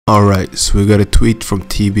Alright, so we got a tweet from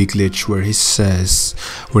TB Glitch where he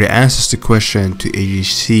answers the question to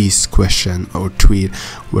AGC's question or tweet,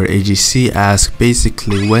 where AGC asks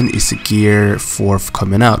basically when is Gear 4th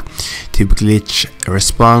coming out. TB Glitch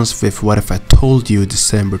responds with, what if I told you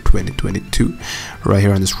December 2022, right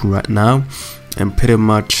here on the screen right now. And pretty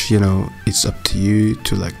much, you know, it's up to you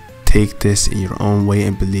to like take this in your own way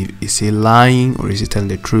and believe, is he lying or is he telling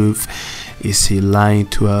the truth? Is he lying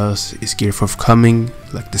to us? Is Gear 4th coming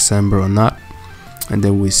like December or not? And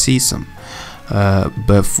then we see some.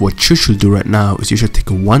 But what you should do right now is you should take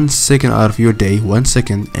 1 second out of your day, 1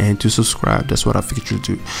 second, and to subscribe. That's what I think you should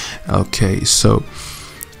do. Okay, so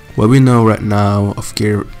what we know right now of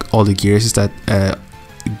all the gears is that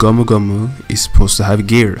Gomu Gomu is supposed to have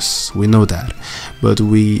gears. We know that, but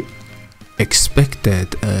we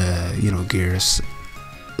expected you know, gears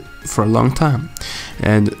for a long time.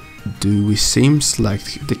 And seems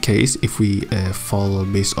like the case, if we follow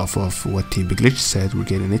based off of what TB Glitch said, we're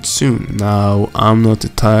getting it soon. Now, I'm not the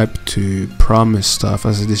type to promise stuff,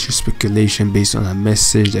 as this is speculation based on a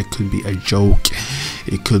message that could be a joke,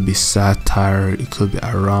 it could be satire, it could be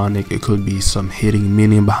ironic, it could be some hidden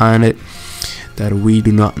meaning behind it that we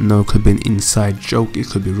do not know, could be an inside joke, it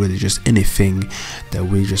could be really just anything that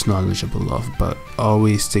we're just knowledgeable of. But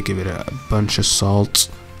always take it with a bunch of salt,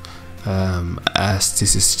 as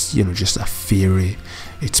this is, you know, just a theory.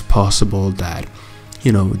 It's possible that,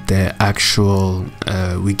 you know, the actual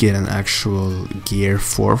we get an actual Gear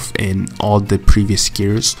 4th in all the previous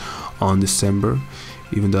gears on December,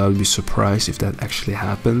 even though I would be surprised if that actually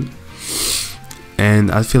happened.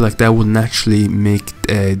 And I feel like that would naturally make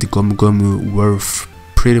the Gomu Gomu worth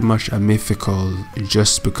pretty much a mythical,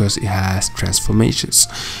 just because it has transformations,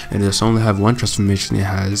 and it doesn't only have one transformation, it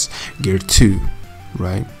has Gear 2,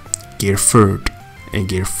 right, Gear 3rd, and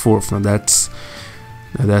Gear 4th. Now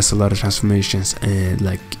that's a lot of transformations, and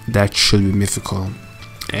like that should be mythical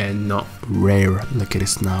and not rare like it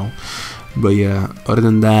is now. But yeah, other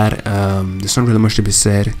than that, there's not really much to be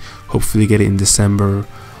said. Hopefully get it in December.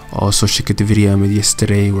 Also check out the video I made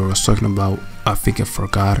yesterday where I was talking about, I think I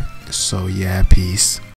forgot. So yeah, peace.